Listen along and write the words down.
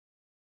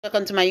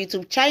Welcome to my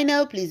YouTube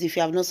channel. Please, if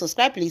you have not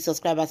subscribed, please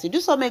subscribe as you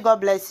do so. May God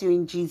bless you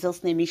in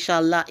Jesus' name,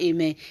 inshallah,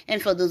 amen. And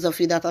for those of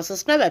you that are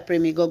subscribed, I pray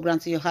may God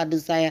grant you your heart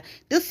desire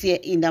this year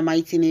in the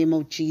mighty name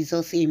of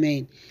Jesus,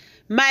 amen.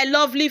 My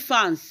lovely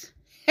fans,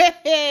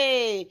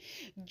 hey,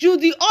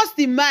 Judy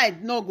Austin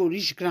might not go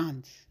reach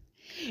grant.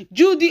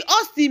 Judy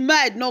Austin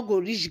might not go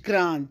reach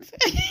grant.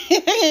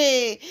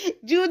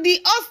 Judy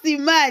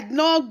Austin might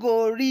not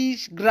go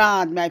reach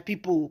grant, my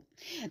people.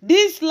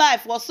 This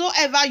life,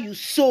 whatsoever you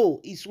sow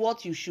is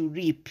what you should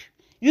reap.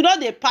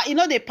 They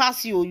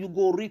pass you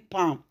go reap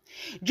am.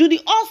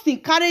 Judy Austin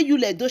carry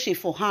Yul Edochie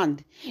for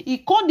hand. He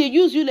can't dey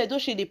use Yul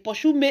Edochie dey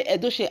pursue May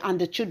Edochie and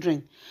the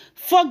children,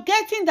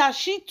 forgetting that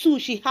she too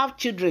have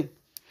children.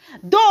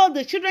 Though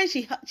the children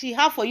she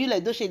have for Yul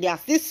Edochie, they are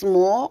still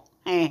small,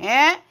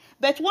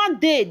 but one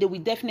day they will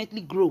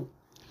definitely grow.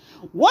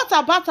 What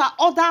about her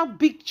other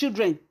big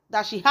children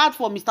that she had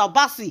for Mr.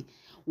 Bassey?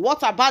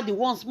 What about the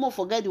ones, more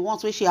forget the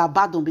ones where she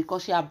abandoned,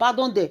 because she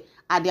abandoned them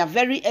at their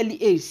very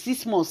early age,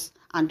 6 months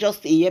and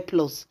just a year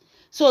plus.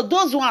 So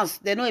those ones,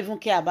 they don't even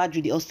care about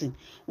Judy Austin.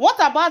 What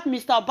about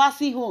Mr.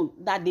 Bassey home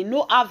that they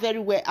know her very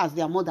well as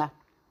their mother?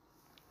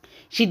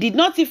 She did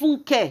not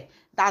even care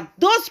that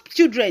those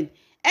children,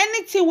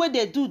 anything where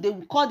they do, they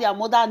will call their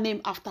mother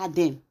name after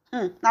them.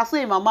 Now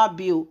say Mama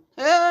Bill.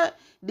 That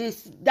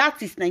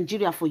is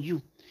Nigeria for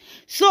you.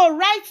 So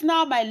right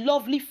now, my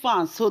lovely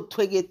fans, so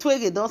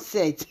twege don't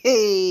say it.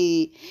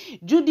 Hey,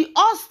 Judy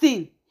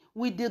Austin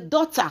with the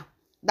daughter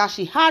that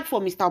she had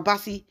for Mr.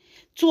 Bassey,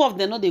 two of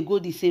them know they go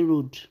the same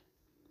road.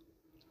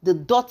 The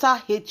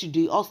daughter hates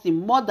Judy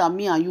Austin more than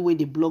me and you where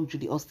they blog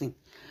Judy Austin.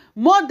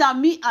 More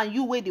than me and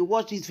you where they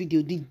watch this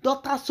video. The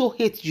daughter so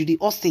hates Judy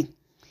Austin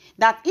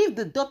that if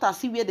the daughter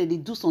see where they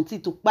do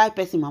something to buy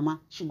person mama,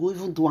 she go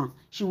even do one.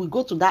 She will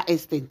go to that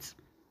extent.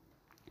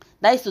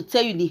 That is to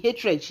tell you the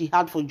hatred she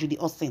had for Judy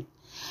Austin.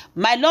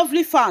 My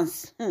lovely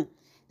fans,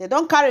 they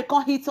don't carry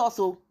con hit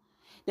also.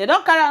 They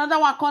don't carry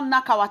another one con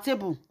knock our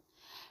table.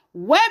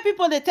 When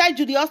people they tell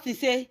Judy Austin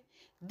say,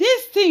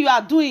 this thing you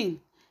are doing,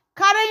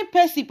 carrying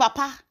Percy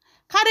papa,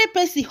 carry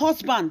Percy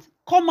husband,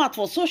 come out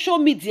for social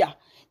media.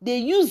 They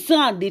use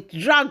them, they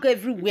drag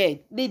everywhere.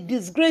 They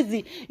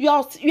disgrace you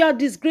are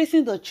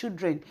disgracing the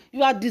children.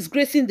 You are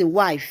disgracing the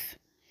wife.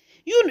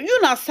 You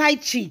not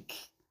side chick.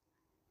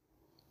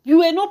 You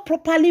were not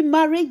properly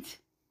married.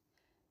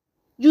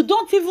 You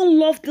don't even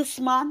love this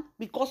man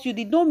because you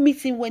did not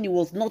meet him when he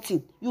was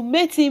nothing. You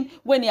met him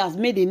when he has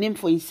made a name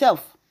for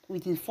himself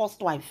with his first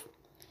wife.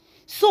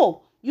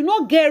 So, you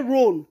not get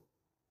role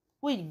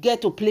where you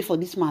get to play for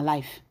this man's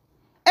life.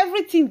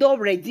 Everything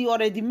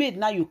already made,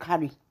 now you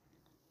carry.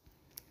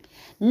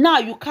 Now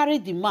you carry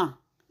the man.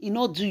 You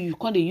know, you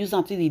can't use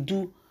until they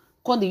do.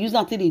 Can't they use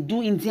until they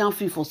do Indian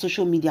film for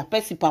social media.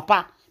 Percy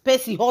papa,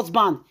 Percy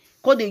husband.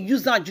 Can't they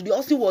use that? Judy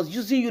Austin was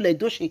using Yul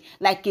Edochie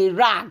like a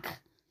rag.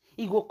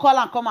 He go call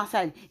and come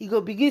outside. He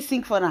go begin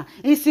sing for her.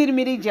 He see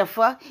Miri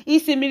Jeffa.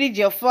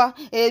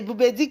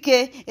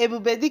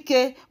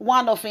 Ebubedike.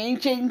 One of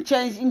inche.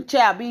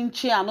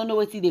 I don't know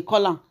what they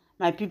call him.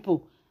 My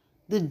people,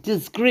 the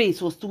disgrace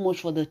was too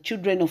much for the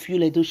children of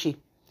Yul Edochie,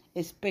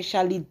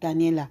 especially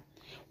Daniela.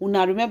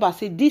 Una remember,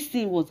 say this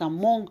thing was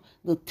among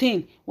the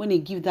thing when they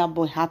give that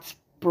boy heart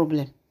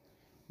problem,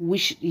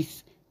 which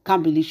is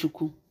Kambili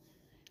Shuku.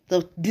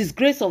 The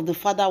disgrace of the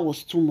father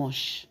was too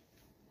much.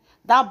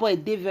 That boy,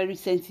 they very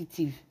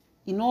sensitive.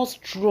 He not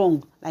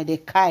strong like the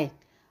Kai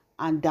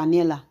and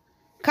Daniela.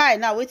 Kai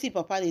now, wait till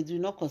Papa they do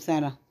not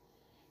concern her.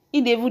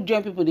 In the even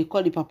join people, they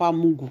call the Papa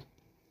Mugu.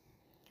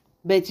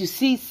 But you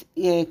see,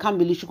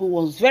 Kambili Shuku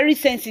was very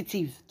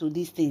sensitive to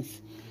these things.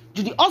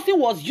 Judy Austin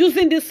was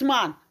using this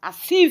man as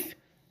if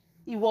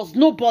he was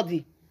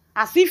nobody.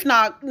 As if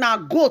now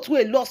goat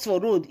were lost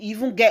for road, he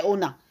even get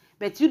owner.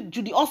 But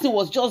Judy Austin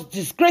was just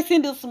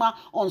disgracing this man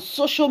on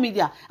social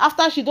media.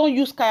 After she don't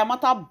use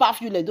Kayamata bath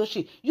Yul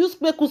Edochie, use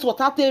Pekus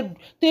water,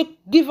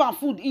 take give her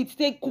food, eat,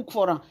 take cook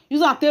for her.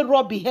 Use her take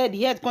rub the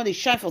head can't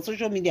shine for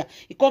social media.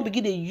 He can't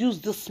begin to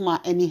use this man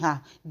anyhow,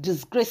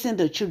 disgracing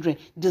the children,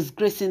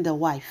 disgracing the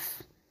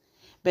wife.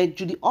 But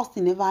Judy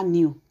Austin never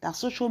knew that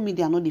social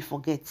media no dey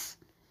forget.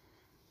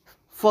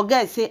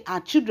 Forget, say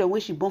our children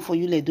when she born for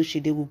Yul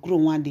Edochie, they will grow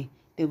one day.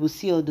 They will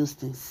see all those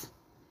things.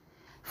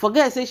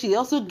 Forget, say she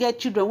also get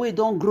children where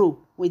don't grow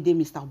with the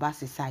Mr.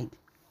 Bassey side.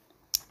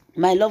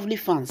 My lovely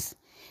fans,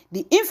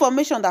 the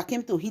information that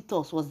came to hit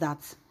us was that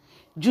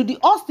Judy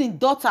Austin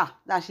daughter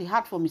that she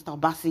had for Mr.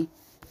 Bassey,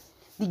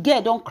 the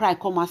girl don't cry,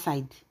 come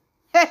outside.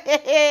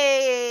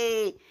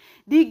 The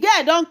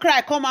girl don't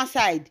cry, come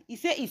outside. He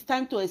said it's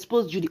time to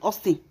expose Judy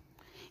Austin.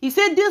 He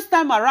said this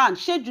time around,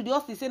 Judy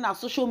Austin say na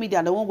social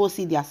media, they won't go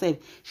see themselves.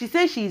 She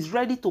said she is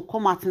ready to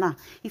come out now.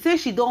 He said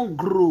she don't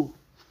grow.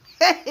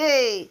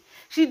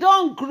 She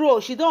don't grow.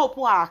 She don't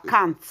open her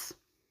account.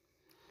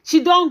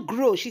 She don't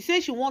grow. She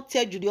said she won't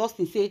tell Judy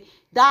Austin, say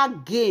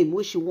that game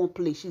where she won't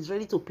play. She's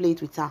ready to play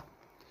it with her.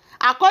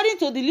 According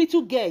to the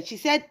little girl, she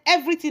said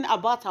everything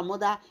about her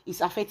mother is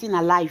affecting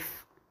her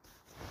life.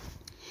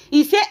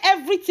 He said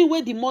everything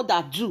where the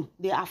mother do,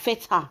 they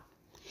affect her.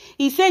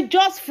 He said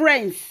just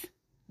friends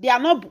They are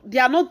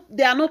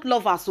not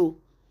lovers. So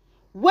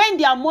when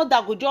their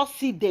mother go just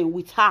see them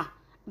with her,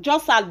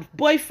 just as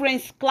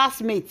boyfriends,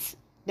 classmates,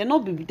 they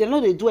not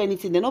they do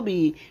anything, they not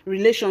be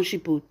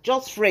relationship,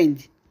 just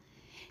friend.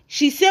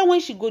 She say when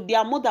she go,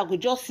 their mother go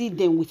just see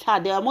them with her.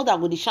 Their mother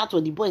go dey shout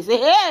to the boy, say,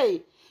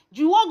 hey,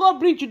 do you want go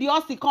bring Judy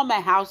Austin come my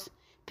house?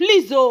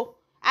 Please, oh,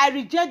 I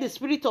reject the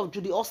spirit of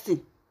Judy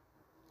Austin.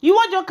 You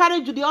want to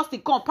carry Judy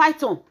Austin come,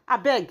 Python? I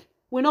beg.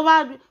 We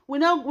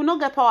no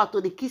get power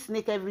to the kiss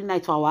snake every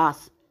night for our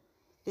house.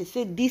 They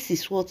say this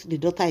is what the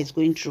daughter is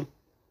going through.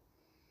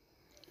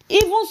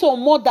 Even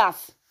some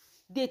mothers,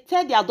 they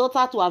tell their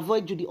daughter to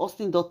avoid Judy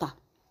Austin daughter.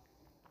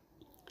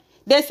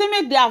 They say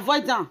make they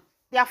avoid them.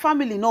 Their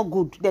family not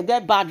good. They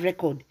get bad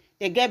record.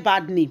 They get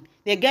bad name.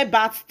 They get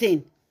bad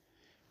stain.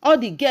 All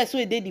the girls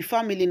who they the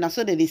family, now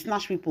so that they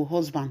snatch people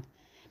husband.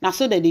 Now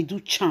so that they do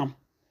charm.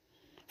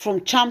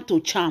 From charm to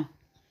charm.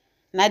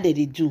 Now that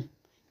they do.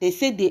 They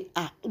say they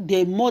are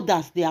their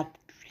mothers.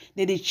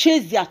 They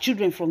chase their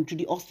children from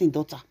Judy Austin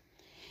daughter.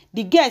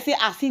 The girl say,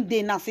 I think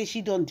they now say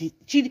she don't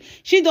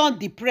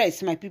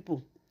depress, my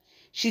people.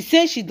 She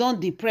say she don't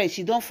depress.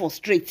 She don't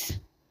frustrate.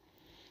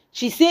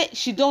 She say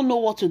she don't know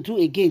what to do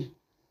again.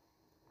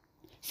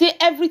 Say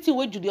everything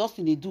what Judy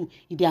Austin they do,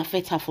 it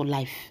affect her for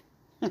life.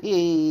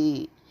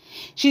 She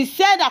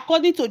said,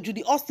 according to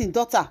Judy Austin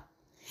daughter,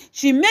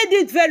 she made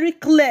it very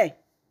clear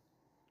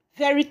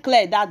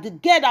that the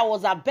girl that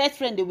was her best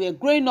friend, they were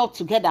growing up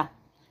together.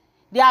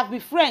 They have been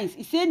friends.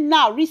 He said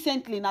now,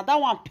 recently, now that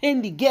one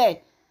pain the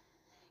girl.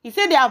 He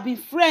said they have been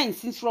friends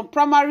since from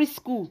primary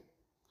school.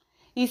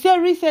 He said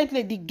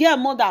recently, the girl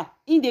mother,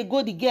 in they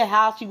go the girl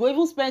house, she go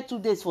even spend 2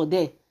 days for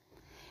there.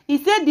 He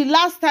said the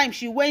last time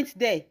she went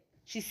there,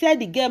 she said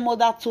the girl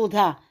mother told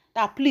her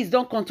that please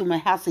don't come to my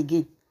house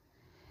again.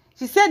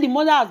 She said the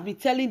mother has been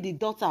telling the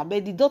daughter,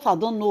 but the daughter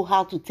don't know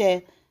how to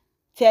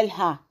tell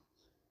her.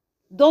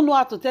 Don't know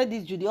how to tell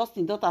this Judy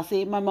Austin daughter,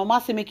 say, my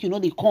mama say make you know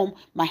they come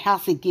my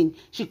house again.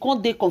 She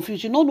can't dey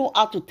confused. She don't know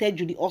how to tell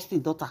Judy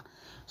Austin daughter.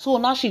 So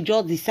now she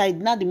just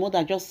decide, now the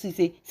mother just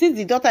say, since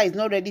the daughter is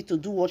not ready to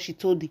do what she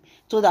told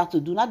her to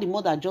do, now the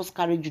mother just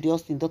carry Judy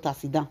Austin daughter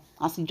sit down.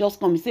 As he just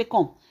come, he say,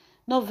 come,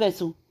 no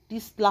vessel,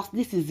 this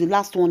is the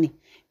last warning.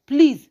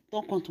 Please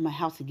don't come to my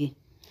house again.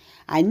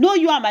 I know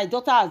you and my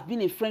daughter has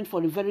been a friend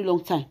for a very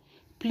long time.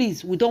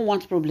 Please, we don't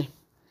want problem.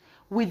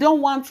 We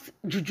don't want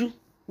juju.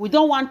 We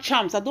don't want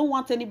charms. I don't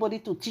want anybody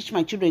to teach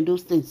my children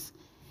those things.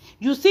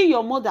 You see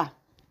your mother,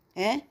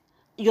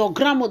 your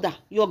grandmother,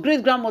 your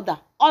great-grandmother,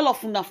 all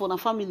of them for the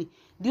family.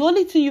 The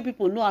only thing you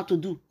people know how to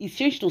do is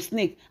change to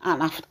snake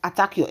and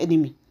attack your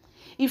enemy.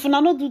 If you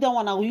not do that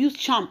one, I will use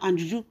charm and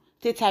juju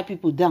to tie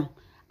people down.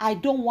 I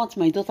don't want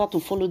my daughter to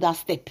follow that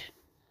step.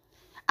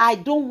 I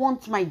don't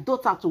want my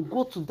daughter to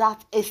go to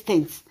that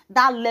extent,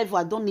 that level.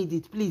 I don't need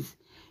it, please.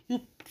 You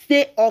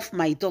stay off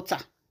my daughter.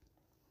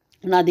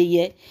 Now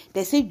they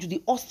say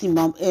Judy Austin,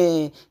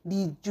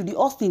 the Judy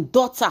Austin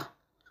daughter,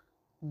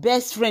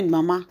 best friend,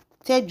 mama,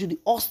 tell Judy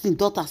Austin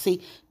daughter, say,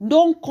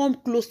 don't come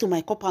close to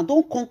my couple,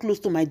 don't come close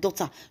to my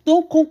daughter,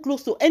 don't come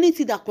close to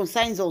anything that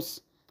concerns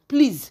us,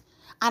 please.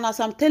 And as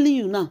I'm telling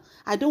you now,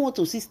 I don't want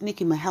to see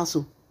snake in my house.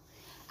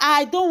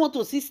 I don't want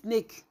to see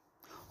snake.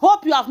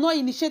 Hope you have not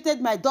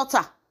initiated my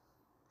daughter,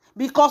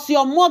 because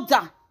your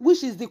mother,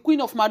 which is the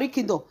queen of Marie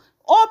Kingdom,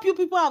 hope you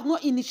people have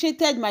not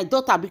initiated my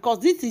daughter, because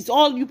this is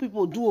all you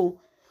people do.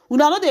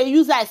 Una know they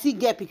use I see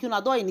get pikin,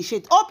 una don't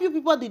initiate. Hope you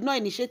people did not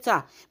initiate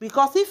her,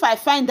 because if I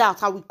find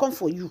out, I will come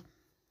for you.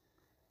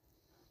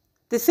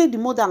 They say the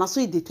mother, and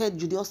so they tell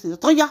Judy Austin,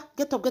 oh yeah,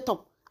 get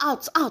up,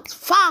 out,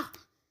 far.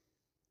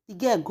 The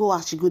girl go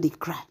out, she go they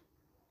cry.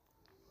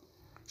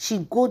 She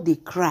go they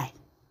cry.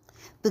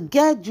 The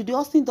girl, Judy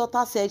Austin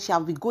daughter, said she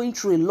have been going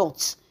through a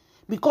lot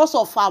because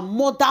of her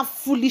mother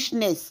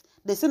foolishness.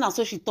 They say now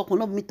so she talk,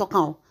 not me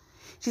talking.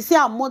 She say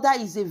her mother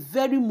is a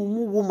very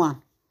mumu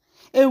woman.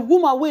 A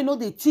woman wey no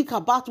dey think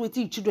about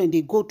wetin children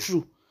they go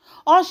through.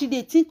 All she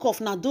dey think of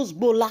na those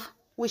bola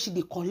wey she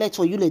dey collect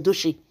for Yule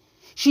Doshe.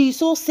 She is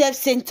so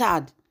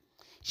self-centered.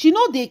 She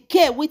no dey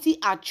care wetin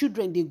her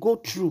children they go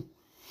through.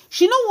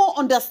 She no wan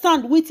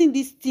understand wetin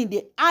this thing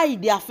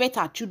they affect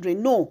her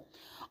children. No.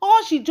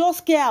 All she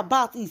just care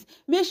about is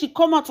make she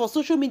come out for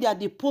social media,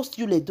 they post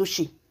Yule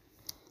Doshe.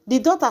 The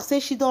daughter say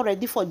she don't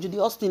ready for Judy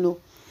Austin. No.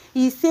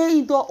 He say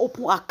he don't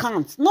open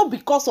account, not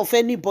because of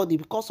anybody,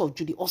 because of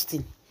Judy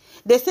Austin.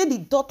 They say the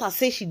daughter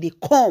say she dey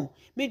come,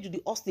 make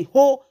Judy Austin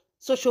whole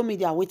social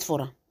media wait for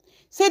her.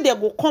 Say they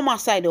go come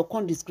outside, they'll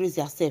come disgrace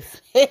herself.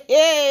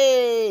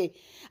 Hey.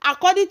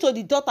 According to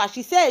the daughter,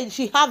 she said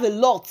she have a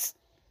lot.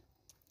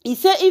 He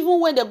say even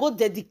when they go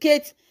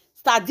dedicate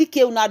Star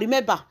DK, una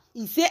remember,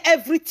 he say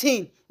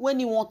everything when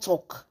he won't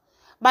talk.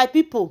 My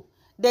people,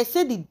 they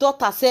say the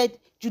daughter said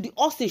Judy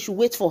Austin should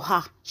wait for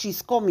her.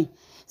 She's coming.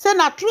 Say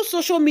now through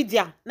social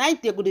media, now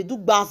they go to do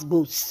bass.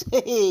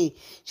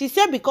 She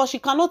said because she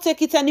cannot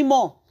take it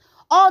anymore.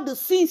 All the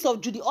sins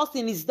of Judy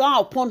Austin is down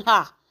upon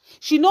her.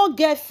 She no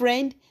get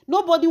friend.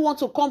 Nobody want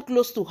to come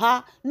close to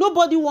her.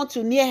 Nobody want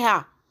to near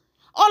her.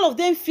 All of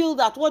them feel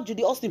that what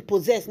Judy Austin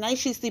possess, now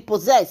she still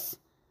possess.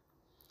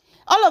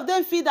 All of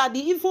them feel that the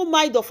evil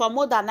mind of her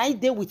mother now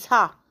dey with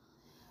her.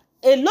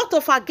 A lot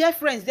of her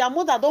girlfriends, their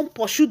mother don't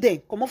pursue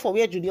them. Come on for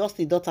where Judy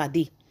Austin daughter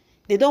dey.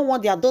 They don't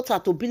want their daughter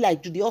to be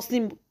like Judy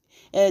Austin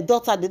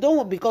daughter. They don't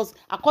want, because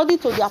according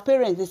to their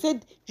parents, they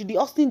said Judy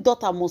Austin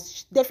daughter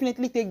must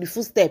definitely take the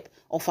footstep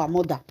of her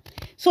mother.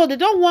 So they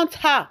don't want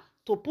her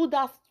to put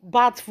that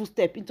bad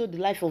footstep into the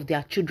life of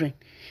their children.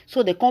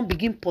 So they can't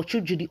begin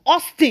pursue Judy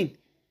Austin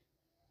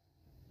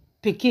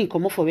pikin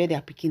come up for where they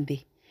are picking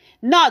dey.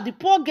 Now the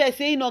poor girl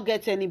say he not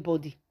get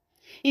anybody.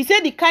 He said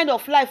the kind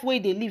of life where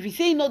they live, he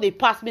say he know they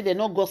pass me, they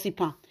not gossip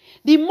am.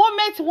 The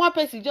moment one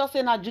person just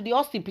say na Judy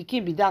Austin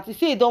pikin be that, he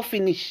say he don't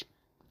finish.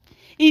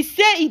 He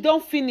say he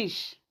don't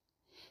finish.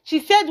 She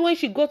said when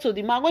she go to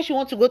the market, when she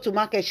want to go to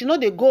market, she know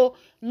they go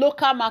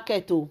local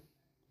market oh.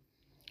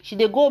 She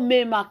they go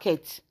main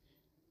market,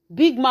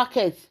 big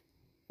market,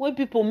 where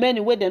people many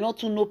where they not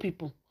too know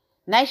people.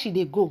 Now she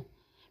they go.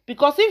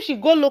 Because if she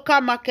go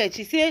local market,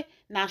 she say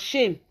na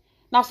shame.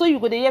 Now so you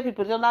go to hear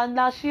people say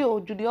na she oh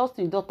Judy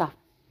Austin daughter,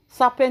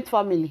 serpent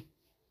family,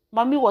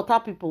 mommy water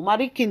people,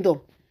 Marie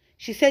Kingdom.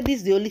 She said this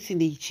is the only thing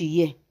that she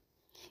hear.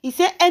 He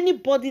said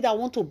anybody that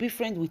want to be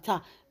friend with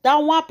her, that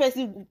one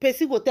person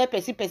go tell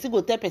person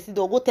go tell person,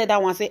 they'll go tell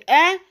that one say,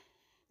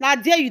 now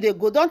there you they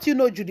go. Don't you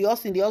know Judy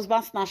Austin, the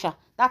husband snatcher?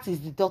 That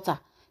is the daughter.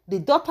 The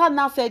daughter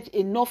now said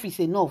enough is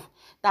enough.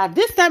 That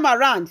this time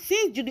around,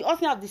 since Judy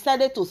Austin have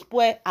decided to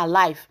spoil her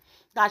life,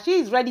 that she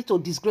is ready to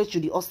disgrace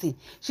Judy Austin.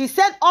 She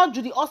said all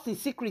Judy Austin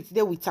secrets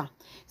there with her.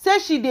 Say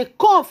she they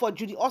come for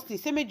Judy Austin.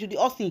 Say make Judy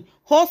Austin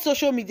whole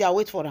social media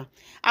wait for her.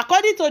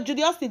 According to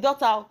Judy Austin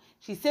daughter,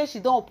 she said she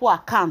don't open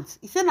account.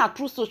 He said not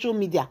through social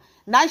media.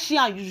 Now she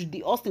and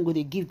Judy Austin go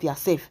they give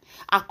themselves.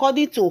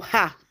 According to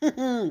her,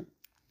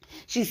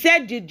 she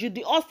said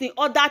Judy Austin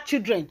other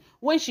children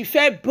when she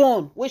felt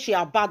born, when she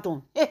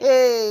abandoned.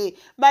 Hey,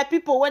 my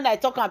people, when I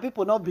talk and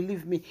people don't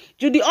believe me.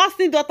 Judy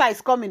Austin daughter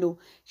is coming. Oh,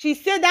 she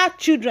said that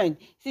children.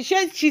 She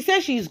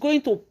said she is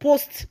going to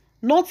post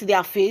not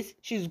their face.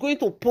 She's going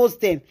to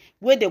post them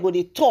where they go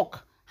to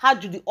talk how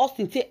Judy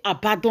Austin say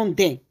abandon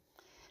them.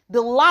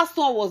 The last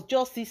one was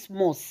just 6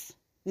 months.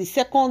 The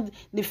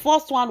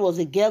first one was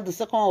a girl. The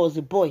second one was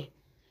a boy.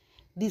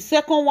 The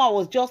second one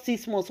was just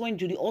 6 months when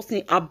Judy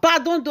Austin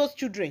abandoned those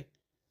children.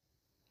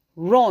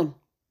 Run.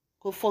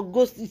 Go for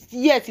ghost.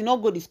 Yes, you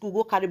not go to school.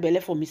 Go carry belly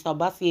for Mr.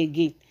 Bassi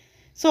again.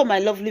 So my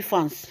lovely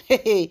fans.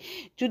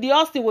 Judy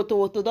Austin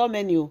woto don't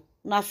menu.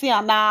 Now see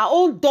her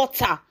own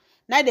daughter.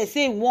 Now they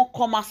say won't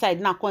come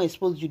outside. Now can't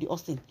expose Judy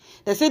Austin.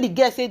 They say the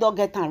girl say don't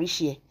get and rich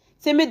here.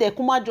 Say may they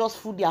come just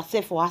food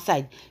themselves for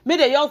outside. May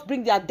they just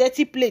bring their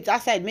dirty plates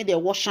outside. May they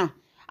wash them.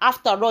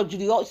 After all,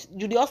 Judy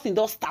Austin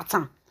don't start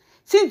them.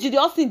 Since Judy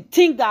Austin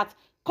think that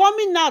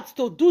coming out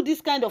to do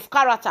this kind of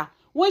character,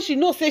 when she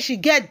know say she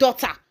get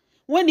daughter,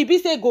 when the be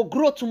say go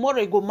grow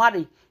tomorrow, go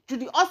marry,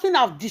 Judy Austin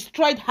have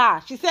destroyed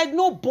her. She said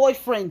no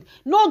boyfriend,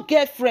 no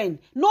girlfriend,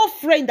 no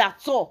friend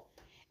at all.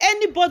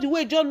 Anybody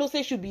where John know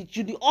say should be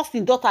Judy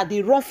Austin daughter,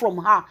 they run from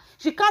her.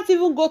 She can't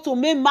even go to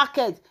main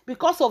market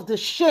because of the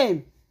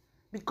shame.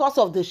 Because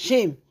of the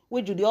shame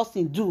what Judy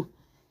Austin do.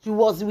 She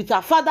was with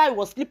her father, he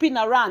was sleeping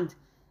around.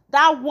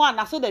 That one,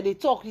 I saw that they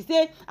talk. He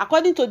say,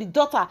 according to the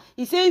daughter,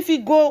 he say if he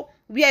go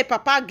where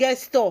papa get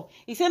store,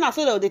 he say I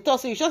saw that they talk.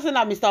 So he just say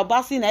that Mr.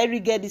 Bassi na every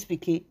get this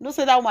pikin. No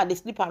say that woman they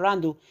sleep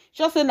around though.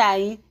 She just say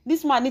that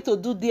this man need to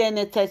do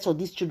DNA test for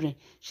these children.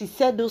 She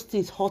said those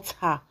things hurt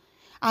her,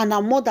 and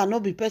her mother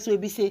not be person will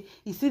be say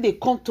you see they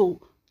come to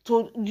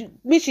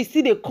me. She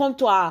see they come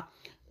to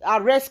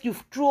her rescue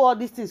through all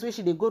these things where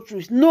she they go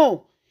through.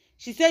 No,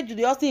 she said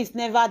Judy Austin is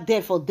never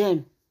there for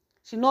them.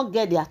 She not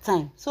get their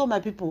time. So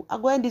my people, I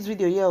go end this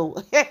video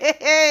here.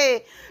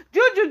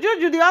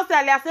 Judy Austin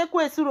alias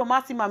Ekwe Suro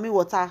Masi Mami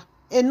Water.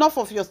 Enough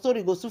of your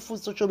story goes to full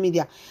social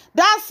media.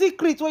 That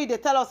secret where they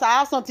tell us I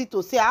have something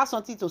to say, I have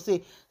something to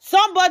say.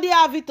 Somebody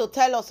have it to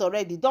tell us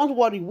already. Don't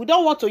worry. We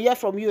don't want to hear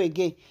from you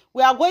again.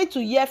 We are going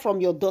to hear from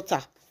your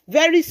daughter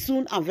very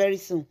soon and very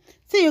soon.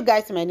 See you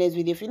guys in my next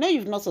video. If you know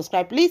you've not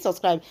subscribed, please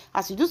subscribe.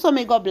 As you do so,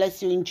 may God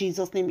bless you in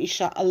Jesus' name.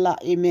 Inshallah.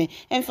 Amen.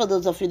 And for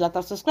those of you that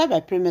have subscribed, I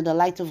pray may the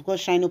light of God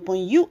shine upon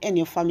you and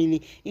your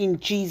family in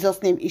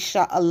Jesus' name.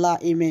 Inshallah.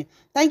 Amen.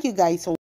 Thank you guys.